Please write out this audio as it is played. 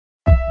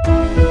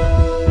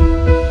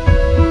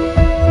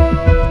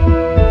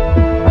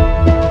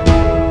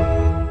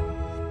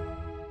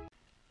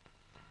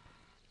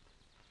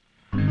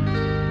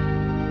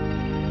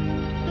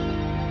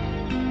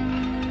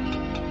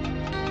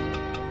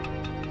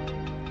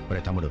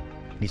ఒరే తమ్ముడు,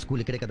 నీ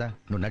స్కూల్ ఇక్కడే కదా,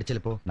 నువ్వు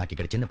నడిచెళ్ళిపో, నాకు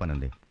ఇక్కడ చిన్న పని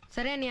ఉంది.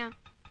 సరే అన్నయ్య.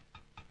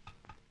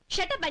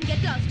 Shut up and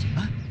get lost.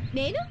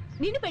 నేను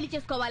నిన్ను పెళ్లి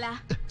చేసుకోవాలా?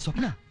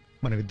 స్వప్న,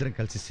 మనం ఇద్దరం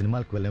కలిసి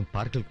సినిమాలకు వెళ్ళాం,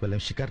 పార్కులకు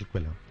వెళ్ళాం, షికార్లకు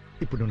వెళ్ళాం.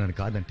 ఇప్పుడు నువ్వు నన్ను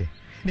కాదంటే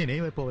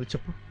నేనేమైపోవాలి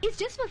చెప్పు? It's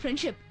just for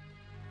friendship.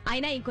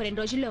 అయినా ఇంకో 2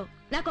 రోజుల్లో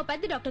నాకు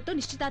పెద్ద డాక్టర్తో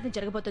నిశ్చితార్థం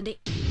జరగబోతుంది.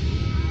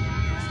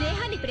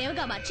 స్నేహాన్ని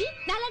ప్రేమగా మార్చి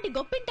నాలాంటి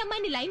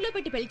గొప్పింటమ్మాయిని లైన్ లో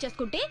పెట్టి పెళ్లి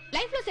చేసుకుంటే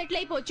లైఫ్ లో సెటిల్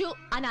అయిపోవచ్చు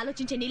అని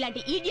ఆలోచించే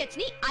నీలాంటి ఈడియట్స్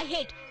ని ఐ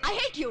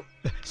హేట్ యు.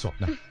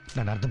 స్వప్న,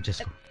 నన్ను అర్థం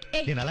చేసుకో.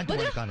 నేను అలాంటి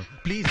వాడిని కాను,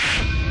 ప్లీజ్.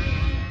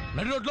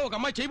 నడి రోడ్లో ఒక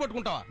అమ్మాయి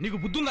చేయబట్టుకుంటావా? నీకు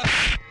బుద్ధుందా?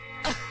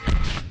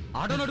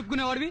 ఆటో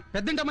నడుపుకునేవాడివి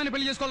పెద్దంటి అమ్మాయిని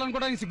పెళ్లి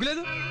చేసుకోవాలనుకోవడానికి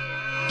సిగ్గులేదు?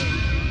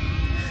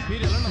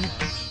 మీరు ఎలా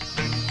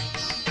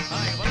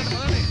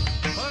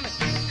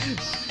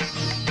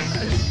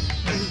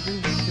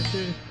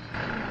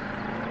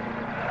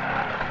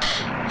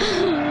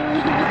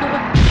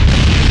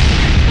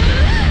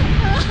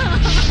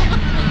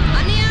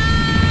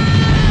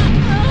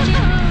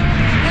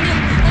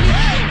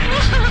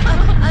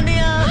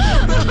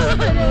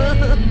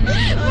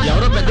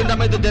ఎవరో పెద్ద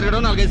అమ్మాయితో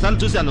తిరగడం 4-5 సార్లు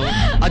చూశాను.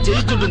 అది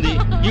చేయిస్తుంటుంది,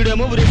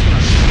 ఈడేమో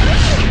ఊరేసుకున్నాడు.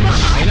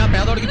 అయినా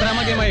పేదోడికి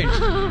ప్రేమకేమై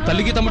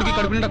తల్లికి తమ్ముడికి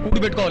కడుపు నిండా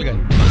కూడి పెట్టుకోవాలి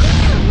కానీ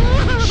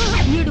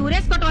వీడు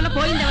ఊరేసుకోవటం వల్ల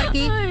పోయింది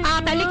ఎవరికి? ఆ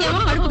తల్లికి ఏమో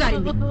కడుపు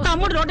గారింది,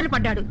 తమ్ముడు రోడ్డులు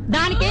పడ్డాడు.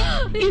 దానికే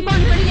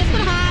ఇంకోటి పెళ్లి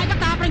చేసుకుని హాయిగా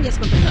కాపురం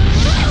చేసుకుంటాడు.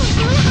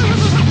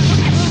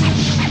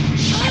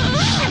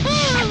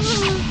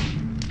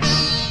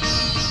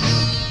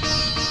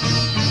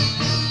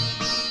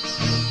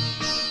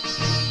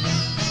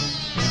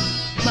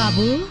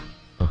 బాబు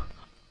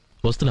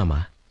వస్తున్నామా?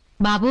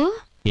 బాబు,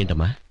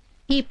 ఏంటమ్మా?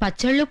 ఈ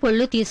పచ్చళ్ళు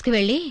పొళ్ళు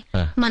తీసుకువెళ్ళి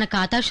మన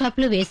ఖాతా షాప్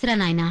లో వేసిరా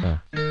నాయనా.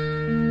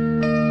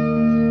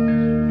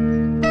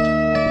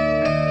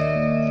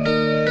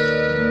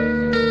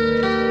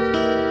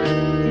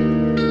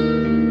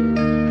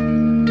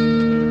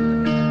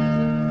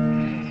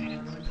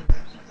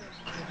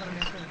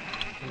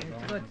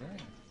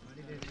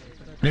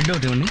 రెడ్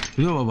ఒకటి ఇవ్వండి.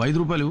 ఇదిగో బాబు 5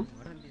 రూపాయలు.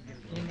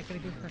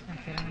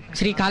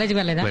 శ్రీ కాలేజీకి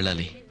వెళ్ళలేదా?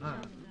 వెళ్ళాలి.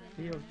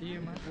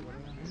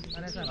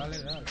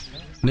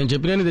 నేను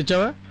చెప్పిన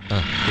తెచ్చావా?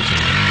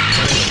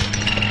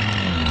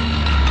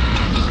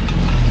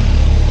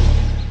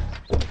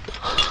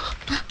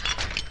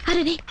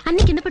 అరే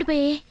అన్ని కింద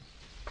పడిపోయాయి.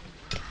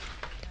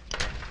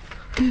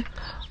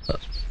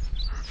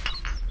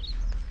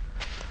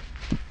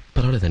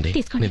 పర్వాలేదండి,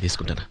 నేను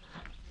తీసుకుంటాను.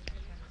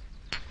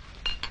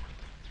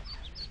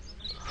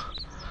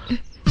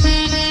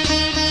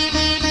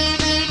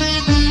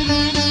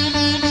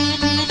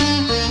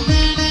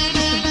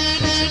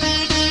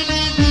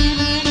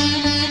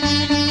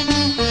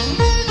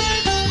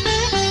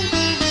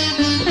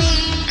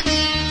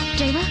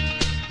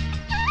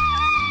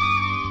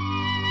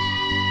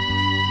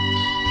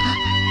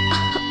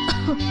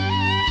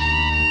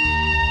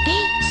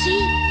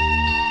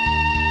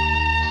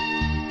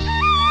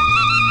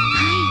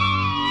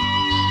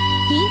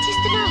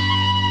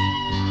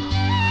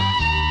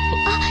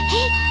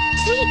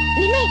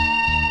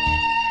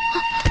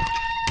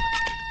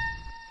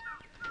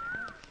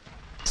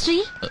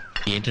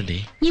 ఏంటండి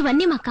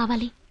ఇవన్నీ మాకు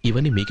కావాలి.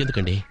 ఇవన్నీ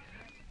మీకెందుకండి?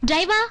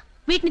 డ్రైవర్,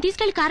 వీటిని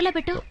తీసుకెళ్లి కారులో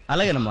పెట్టు.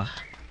 అలాగేనమ్మా.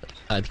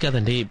 అది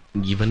కాదండి,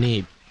 ఇవన్నీ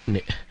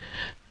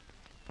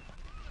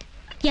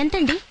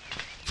ఎంతండి?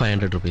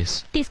 500 రూపీస్.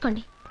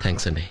 తీసుకోండి.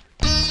 థ్యాంక్స్ అండి.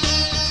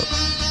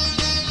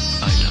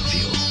 I love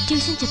you.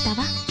 ట్యూషన్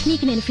చెప్తావా?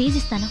 నీకు నేను ఫీజు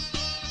ఇస్తాను.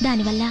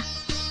 దానివల్ల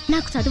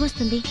నాకు చదువు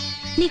వస్తుంది,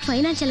 నీకు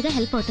ఫైనాన్షియల్ గా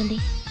హెల్ప్ అవుతుంది,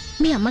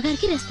 మీ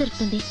అమ్మగారికి రెస్ట్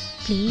దొరుకుతుంది.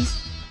 Please.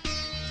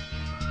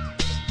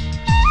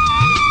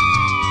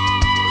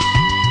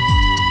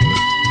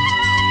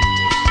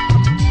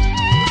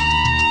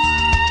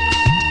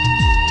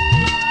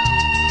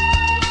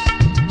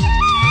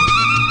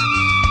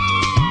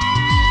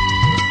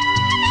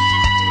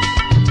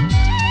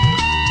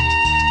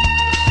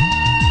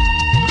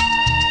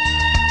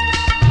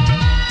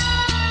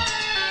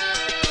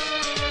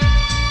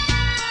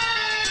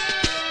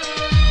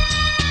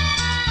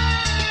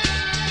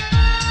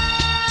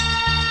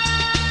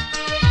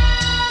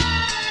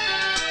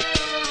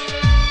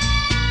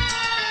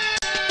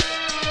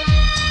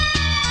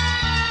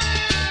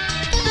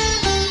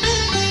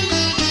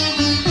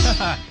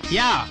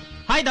 Yeah.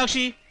 Hi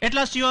Dakshi. At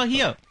last you are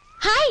here.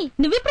 Hi.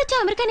 నువ్వెప్పుడు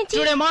వచ్చావు అమెరికా నుంచి?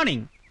 Today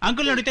morning.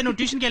 Uncle అడిగితే నువ్వు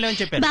ట్యూషన్ కి వెళ్ళావని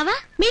చెప్పాను. బావా,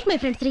 meet my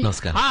friends 3.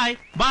 నమస్కారం. Hi.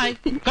 Bye.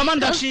 Come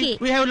on Dakshi. Okay.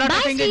 We have a lot Bye,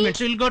 of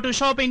engagements. We'll go to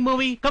shopping,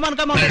 movie. Come on,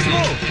 let's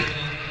go.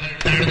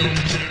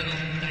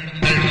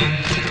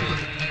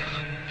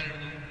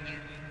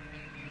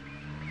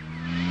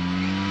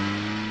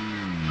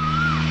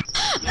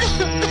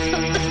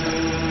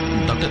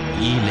 Doctor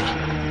ఈలే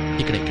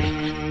ఇక్కడే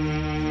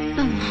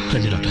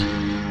రండి doctor.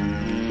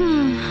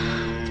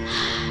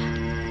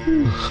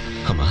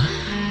 అమ్మా,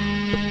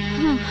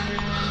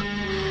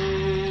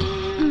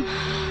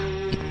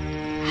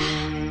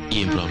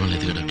 ఏం ప్రాబ్లం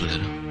లేదు డాక్టర్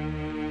గారు?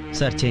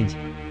 Sir, change.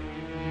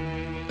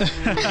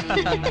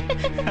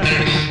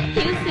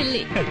 You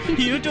silly.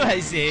 You too, I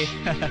say.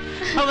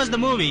 How was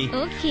the movie?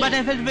 Okay. But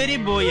I felt very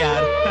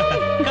bored.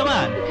 Come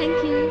on. Thank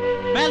you.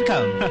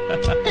 Welcome.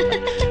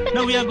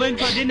 Now we are going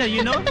for dinner,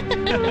 you know.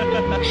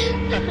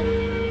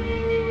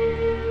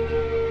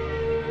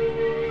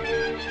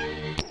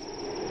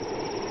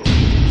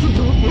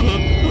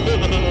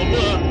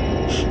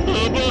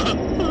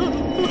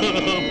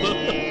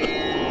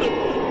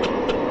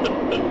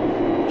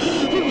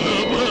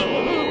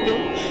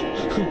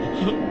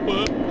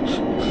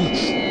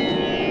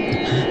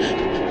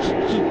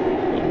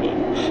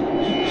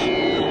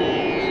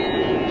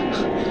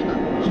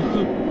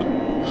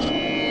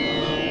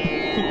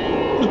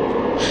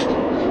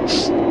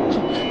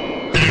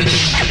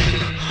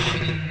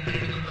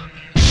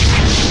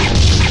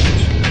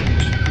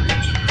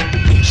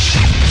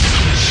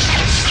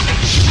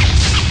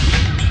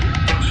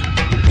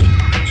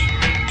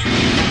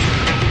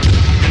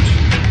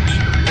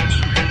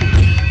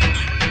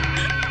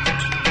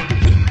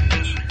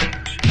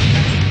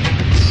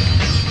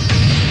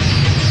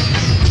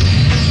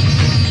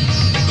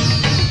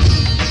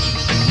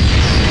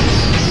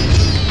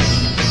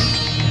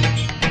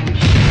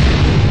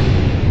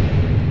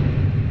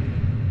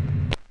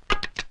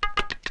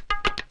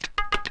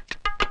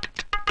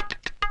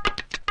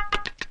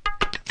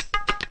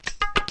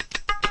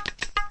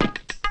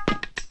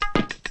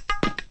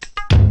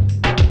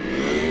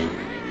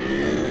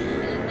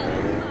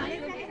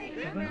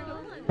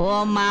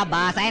 ఓం మా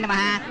బాసాయ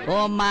నమః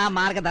ఓం మా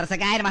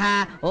మార్గదర్శకాయ నమః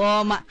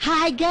ఓం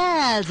hi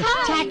girls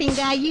chatting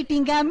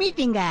eating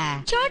meeting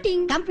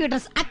chatting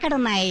computers అక్కడ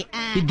ఉన్నాయి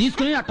ఇది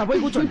తీసుకుని అట్ట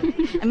పోయి కూర్చోండి.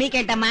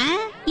 మీకేంటమ్మా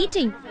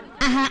ఈటింగ్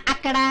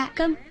అక్కడ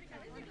కమ్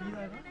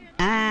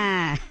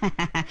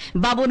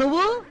బాబు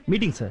నువ్వు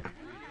మీటింగ్ సార్.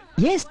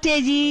 ఏ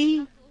స్టేజీ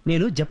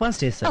నేను జపాన్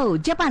స్టేజ్ ఓ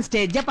జపాన్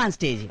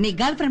స్టేజ్ నీ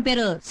గర్ల్ ఫ్రెండ్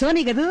పేరు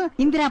సోనీ కదూ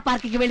ఇందిరా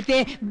పార్క్ కి వెళ్తే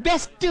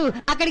బెస్ట్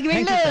అక్కడికి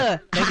వెళ్ళు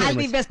ఆల్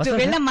ది బెస్ట్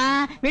వెళ్ళమ్మా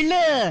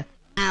వెళ్ళు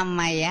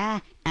అమ్మయ్యా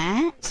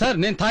సార్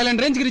నేను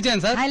థాయిలాండ్ రేంజ్ కి రీచ్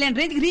అయ్యాను సార్. థాయిలాండ్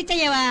రేంజ్ కి రీచ్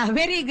అయ్యావా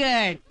వెరీ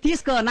గుడ్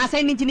తీసుకో నా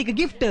సైడ్ నుంచి నీకు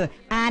గిఫ్ట్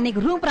నీకు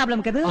రూమ్ ప్రాబ్లం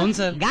కదా అవును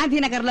సార్.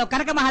 గాంధీనగర్ లో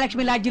కనక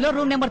మహాలక్ష్మి లాడ్జ్ లో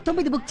రూమ్ నెంబర్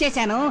 9 బుక్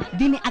చేశాను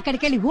దీన్ని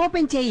అక్కడికి వెళ్ళి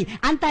ఓపెన్ చేయి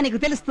అంతా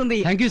నీకు తెలుస్తుంది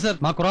థ్యాంక్ యూ సార్.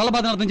 మా కురాల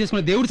బాధను అర్థం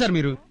చేసుకునే దేవుడు సార్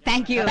మీరు.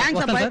 థ్యాంక్ యూ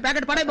వస్తాను సార్.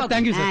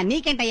 Thank you sir.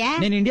 నీకేంటయ్యా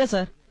నేను India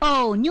sir. Oh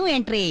new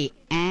entry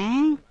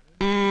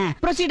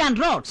proceed on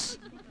roads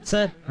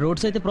sir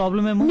roads అయితే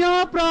ప్రాబ్లం ఏమో. నో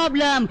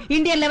ప్రాబ్లం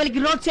ఇండియన్ లెవెల్ కి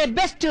roads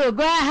best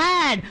go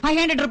ahead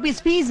 500 rupees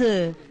fee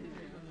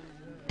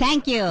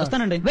thank you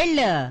వస్తానండి.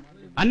 వెళ్ళు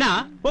అన్నా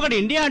ఒకటి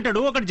ఇండియా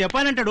అంటాడు, ఒకటి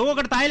జపాన్ అంటాడు,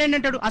 ఒకటి థాయిలాండ్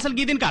అంటాడు. అసలు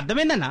దీనికి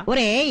అర్థమైందన్నా?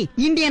 ఒరే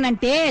ఇండియన్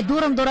అంటే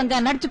దూరం దూరంగా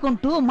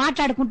నడుచుకుంటూ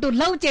మాట్లాడుకుంటూ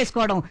లవ్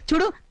చేసుకోవడం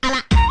చూడు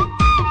అలా.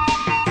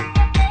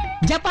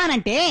 జపాన్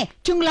అంటే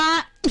చుంగ్లా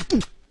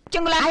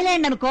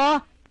ఐలాండ్ అనుకో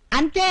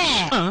అంతే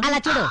అలా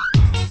చూడు.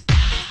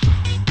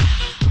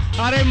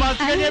 అరే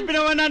మస్తుగా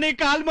చెప్పినవన్నా, నీ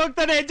కాలు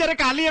మోగుతానే జర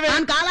ఖాళీ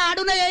కాల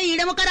ఆడునే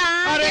ఈడముక్కడా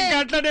అరే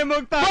గట్లనే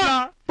మోగుతా.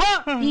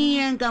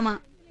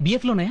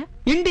 బిఎఫ్ లో ఉన్నాయా?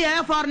 ఇండియా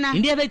ఫారెన్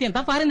ఇండియా అయితే ఎంత,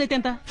 ఫారెన్ అయితే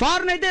ఎంత?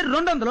 ఫారెన్ అయితే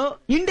 200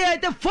 ఇండియా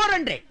అయితే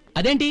 400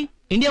 అదేంటి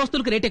ఇండియా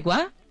వస్తువులకు రేట్ ఎక్కువ?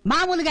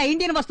 మామూలుగా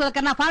ఇండియన్ వస్తువుల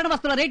కన్నా ఫారెన్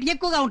వస్తువుల రేట్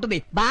ఎక్కువగా ఉంటుంది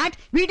బట్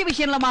వీటి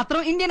విషయంలో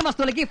మాత్రం ఇండియన్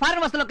వస్తువులకి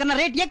ఫారెన్ వస్తువుల కన్నా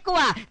రేట్ ఎక్కువ.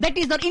 That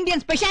is there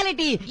Indian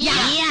speciality.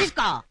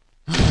 తీసుకో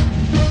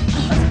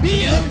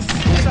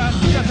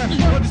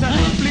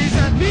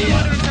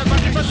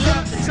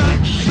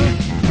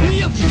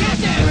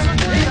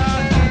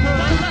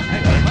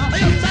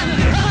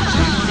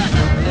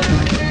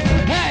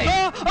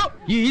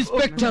ఈ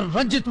ఇన్స్పెక్టర్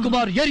రంజిత్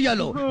కుమార్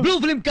ఏరియాలో బ్లూ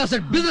ఫిల్మ్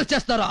క్యాసెట్ బిజినెస్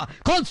చేస్తారా?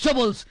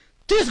 కానిస్టేబుల్స్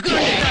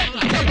తీసుకురండి.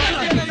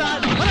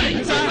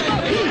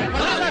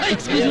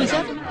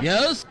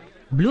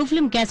 బ్లూ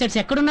ఫిల్మ్ క్యాసెట్స్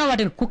ఎక్కడున్నా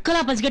వాటిని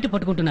కుక్కలా పసిగట్టి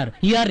పట్టుకుంటున్నారు.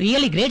 You are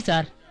really great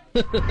sir.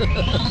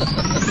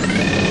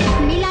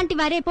 మీలాంటి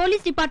వారే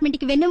పోలీస్ డిపార్ట్మెంట్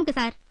కి వెన్నెముక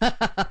సార్.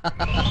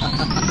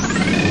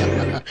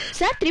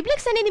 సార్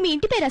ట్రిప్లెక్స్ అనేది మీ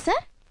ఇంటి పేరా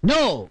sir?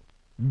 No,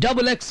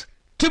 XX,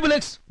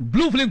 XXX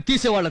blue film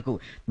తీసే వాళ్లకు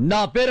నా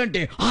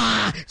పేరంటే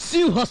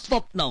సింహ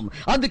స్వప్నం.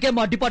 అందుకే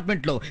మా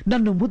డిపార్ట్మెంట్ లో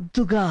నన్ను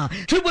ముద్దుగా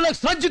XXX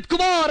రంజిత్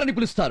కుమార్ అని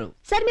పిలుస్తారు.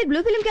 సార్ మీరు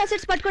బ్లూ ఫిల్మ్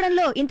క్యాసెట్స్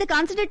పట్టుకోవడంలో ఇంత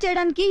కాన్సన్ట్రేట్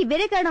చేయడానికి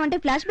వేరే కారణం అంటే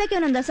ఫ్లాష్ బ్యాక్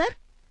ఏమైనా ఉందా సార్?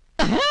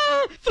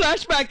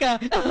 ఫ్లాష్ బ్యాక్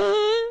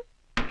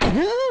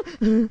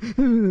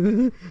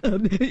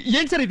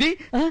ఏంటి సార్ ఇది?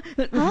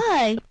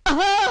 Hi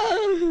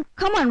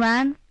come on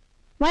man,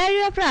 why are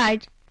you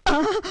afraid?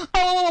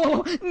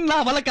 నా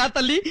వల్ల కాదు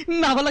తల్లి,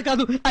 నా వల్ల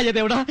కాదు. అయ్య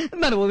దేవుడా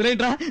నన్ను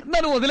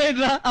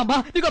వదిలేండిరా అమ్మా,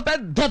 నీకు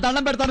పెద్ద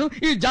దండం పెడతాను.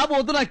 ఈ జాబ్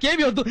వద్దు,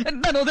 నాకేమి వద్దు.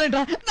 నన్ను వదిలేండి.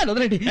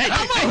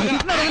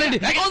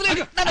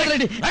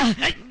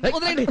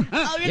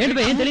 ఏంటి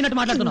భయ్, ఏం తెలియనట్టు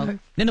మాట్లాడుతున్నావు?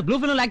 నేను బ్లూ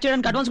ఫిల్మ్ లాక్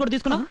చేయడానికి అడ్వాన్స్ కూడా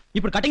తీసుకున్నావు,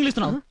 ఇప్పుడు కటింగ్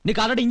ఇస్తున్నావు.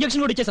 నీకు ఆల్రెడీ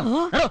ఇంజెక్షన్ కూడా ఇచ్చేసాం.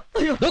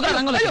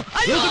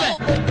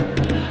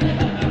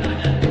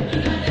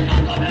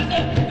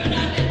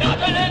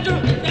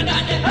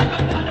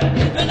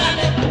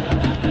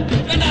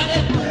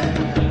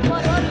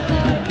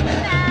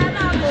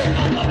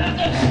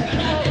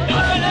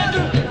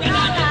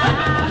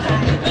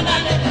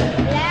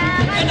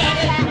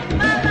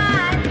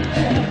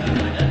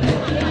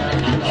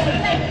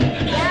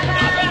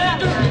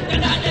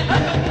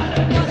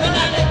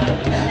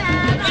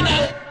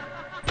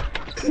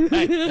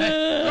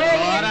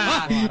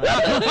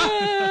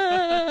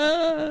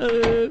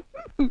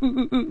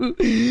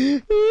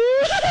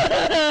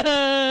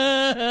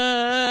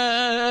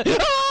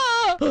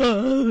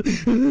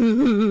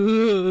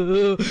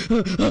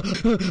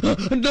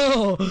 నో,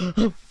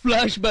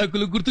 ఫ్లాష్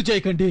బ్యాక్లు గుర్తు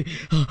చేయకండి.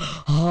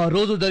 ఆ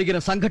రోజు జరిగిన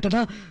సంఘటన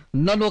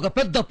నన్ను ఒక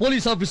పెద్ద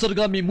పోలీస్ ఆఫీసర్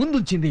గా మీ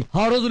ముందుంచింది.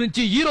 ఆ రోజు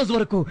నుంచి ఈ రోజు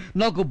వరకు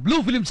నాకు బ్లూ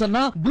ఫిలిమ్స్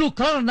అన్నా, బ్లూ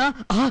కలర్ అన్నా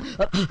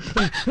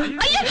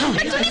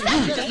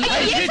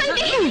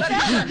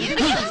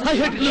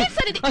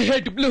I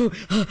hate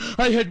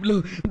blue.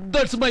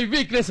 That's my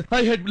weakness.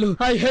 I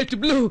hate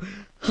blue.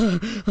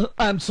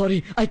 I'm sorry.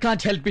 I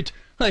can't help it.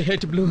 I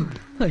hate blue.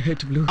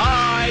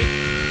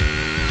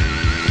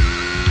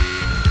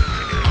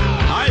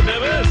 Hi,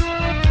 babies.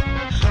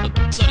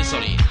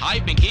 Sorry. Hi,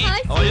 Pinky.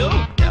 Hi, How are you?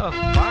 Yeah,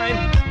 fine.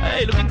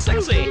 Hey, looking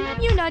sexy.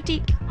 You naughty.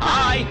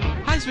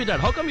 Hi,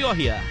 sweetheart. How come you're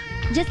here?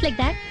 Just like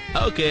that.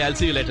 Okay, I'll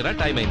see you later.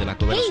 Time అయింది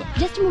నాకు. Hey,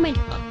 just a moment.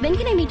 When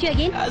can I meet you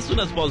again? As soon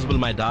as possible,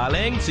 my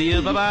darling. See you.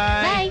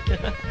 Bye-bye. Bye.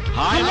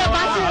 Hi. Hello,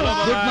 Basu.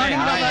 Good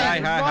morning. Hi.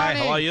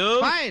 How are you?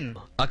 Fine.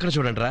 అక్కడ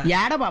చూడండి రా.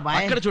 యాడ బాబాయ్?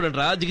 అక్కడ చూడండి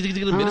రా. జిగి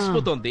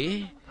మెరిసిపోతోంది.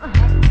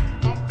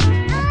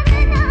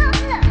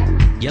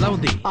 ఎలా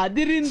ఉంది?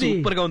 అదిరింది.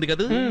 సూపర్ గా ఉంది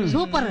కదా?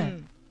 సూపర్.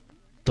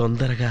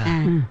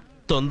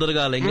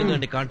 తొందరగా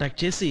లింగంగాన్ని కాంటాక్ట్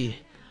చేసి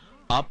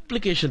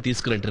అప్లికేషన్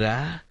తీసుకురండిరా.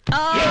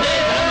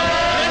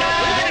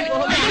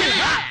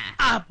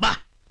 అబ్బా,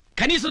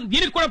 కనీసం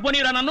దీనికి కూడా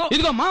పోనీరా నన్ను.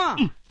 ఇదిగో మావా,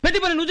 ప్రతి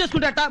పని నువ్వు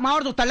చేసుకుంటా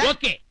మావాడు చూస్తా.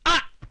 ఓకే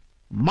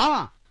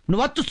మావా,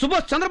 నువ్వు వచ్చు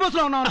సుభాష్ చంద్రబోస్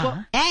లో ఉన్నావు అనుకో.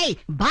 ఏయ్,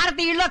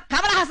 భారతీయుల్లో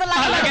కమల్ హాసన్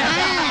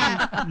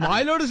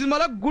మాయలోడు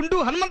సినిమాలో గుండు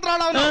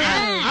హనుమంతరావు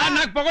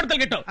నాకు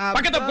పొగడతలు గిట్టావు.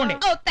 పక్క తప్పుకోండి.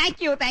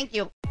 Thank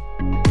you